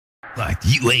Like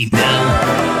you ain't know.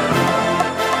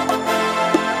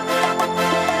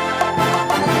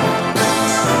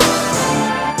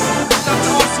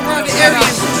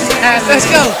 Let's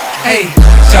go. Hey,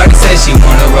 Shawty said she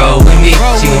wanna roll with me.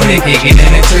 She wanna kick it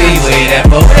in the tree with that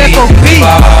FOP. We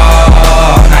ball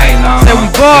all night long. Say we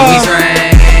ball. And we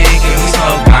drink and we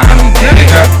smoke bomb. Baby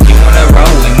girl, you wanna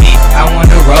roll with me? I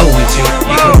wanna roll with you.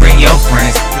 You can bring your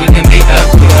friends. We can meet up.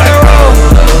 We wanna roll.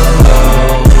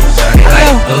 Shawty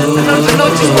like, ooh. I know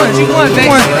what you want,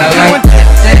 baby.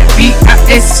 That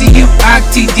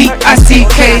BISCUITDICK,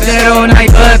 that all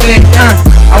night buzzing.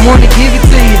 I wanna give it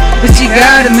to you, but you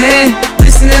got it, man.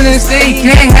 Listening to this thing,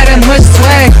 can't have that much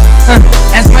swag.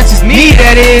 As much as me,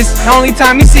 that is. The only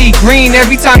time you see green,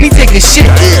 every time he take a shit.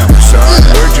 Damn, son,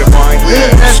 where'd you find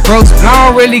this? That's gross, but I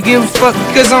don't really give a fuck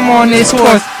because I'm on this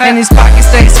horse. And his pockets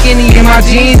stay skinny and my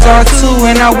jeans are too.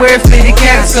 And I wear fitted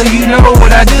caps, so you know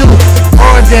what I do.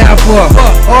 All day I bought,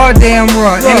 all day I'm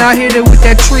raw. And I hit it with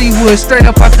that tree wood, straight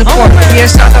up out the park. Yeah,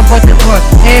 shot up out the park.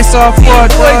 And soft for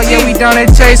dog. Yeah, we down at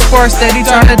Chase Park, steady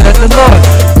trying to duck the Lord.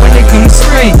 When it come to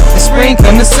spring, the spring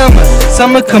come to summer,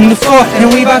 summer come to fall, and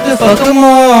we about to fuck them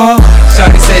all.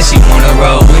 Shawty said she wanna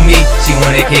roll with me. She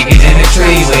wanna kick it in the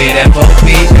tree with that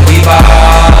FOP. And we ball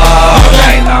all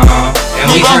night long. And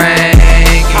we drink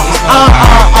and we smoke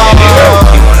bomb. Baby girl,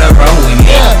 you wanna roll with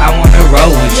me? I wanna roll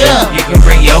with you. You can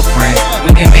bring your friends. We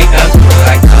can make up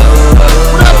like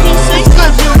What up, PC?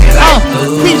 Good, you?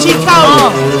 PG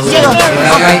Cody. Yeah,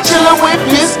 I'm chillin' with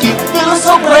Biscuit. Feeling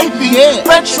so gravy.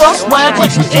 Retro swag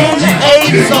like in the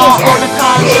 80s. On the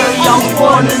contrary, I was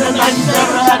born in the 90s.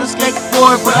 Never had a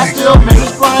skateboard, but I still made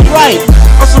it grind right.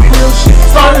 On some real shit.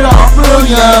 Started off real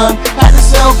young. Had to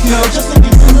sell kill just to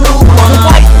get the new one.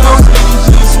 White, no skinny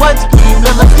jeans, sweat scheme,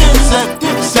 Miller, Dipset.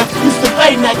 Used to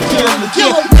bang that killer.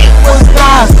 It was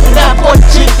nice, and that boy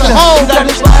chicken. That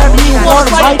inspired me, want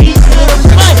to write these lyrics.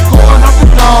 Going up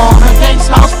and on, at Gates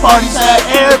house parties, had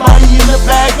everybody in the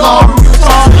bag, all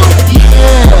retarded.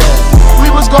 Yeah,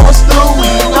 we was going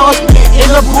stupid. Now I spit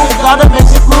in the booth, gotta make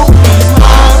some groupies,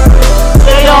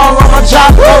 They all on my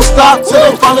job, don't stop till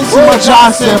they finally see my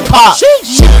Johnson pop.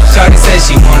 Shawty said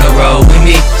she wanna roll with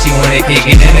me. She wanna kick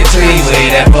it in the tree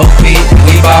with that FOP.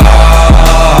 We ball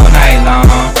all night long.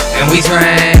 And we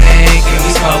drink and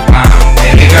we smoke bomb.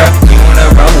 Baby girl, you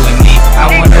wanna roll with me? I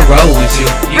wanna roll with you.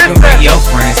 You can bring your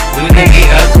friends. We can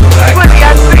meet up like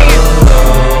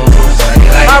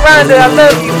Miranda, I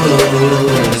love you.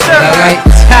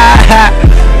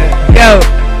 Yo,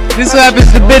 this is what happens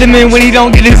to Bitterman when he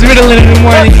don't get his Ritalin in the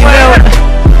morning, you know?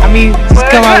 I mean, just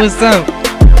come out with some.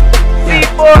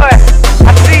 Boy,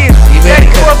 I see you. You better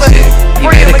cut the chick. You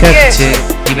better cut the chick.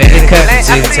 You better cut the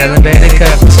chick. Tell him better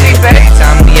cut the chick. Every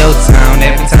time we your town.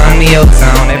 Every time we your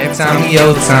town. Every time we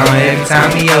your town. Every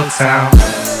time we your town.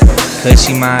 Cause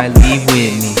she might leave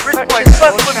with me.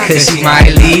 Cause she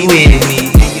might leave with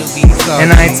me.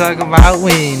 And I ain't talking about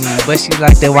Whitney, but she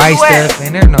like the white stuff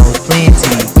and her nose plenty.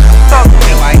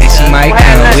 And she might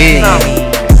come with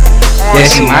me. Yeah,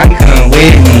 she might come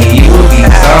with me. You will be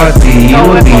salty, you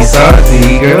will be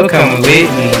salty. Girl, come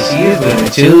with me. She is good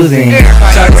at choosing.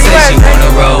 Shawty said she wanna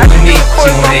roll with me.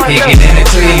 She wanna kick it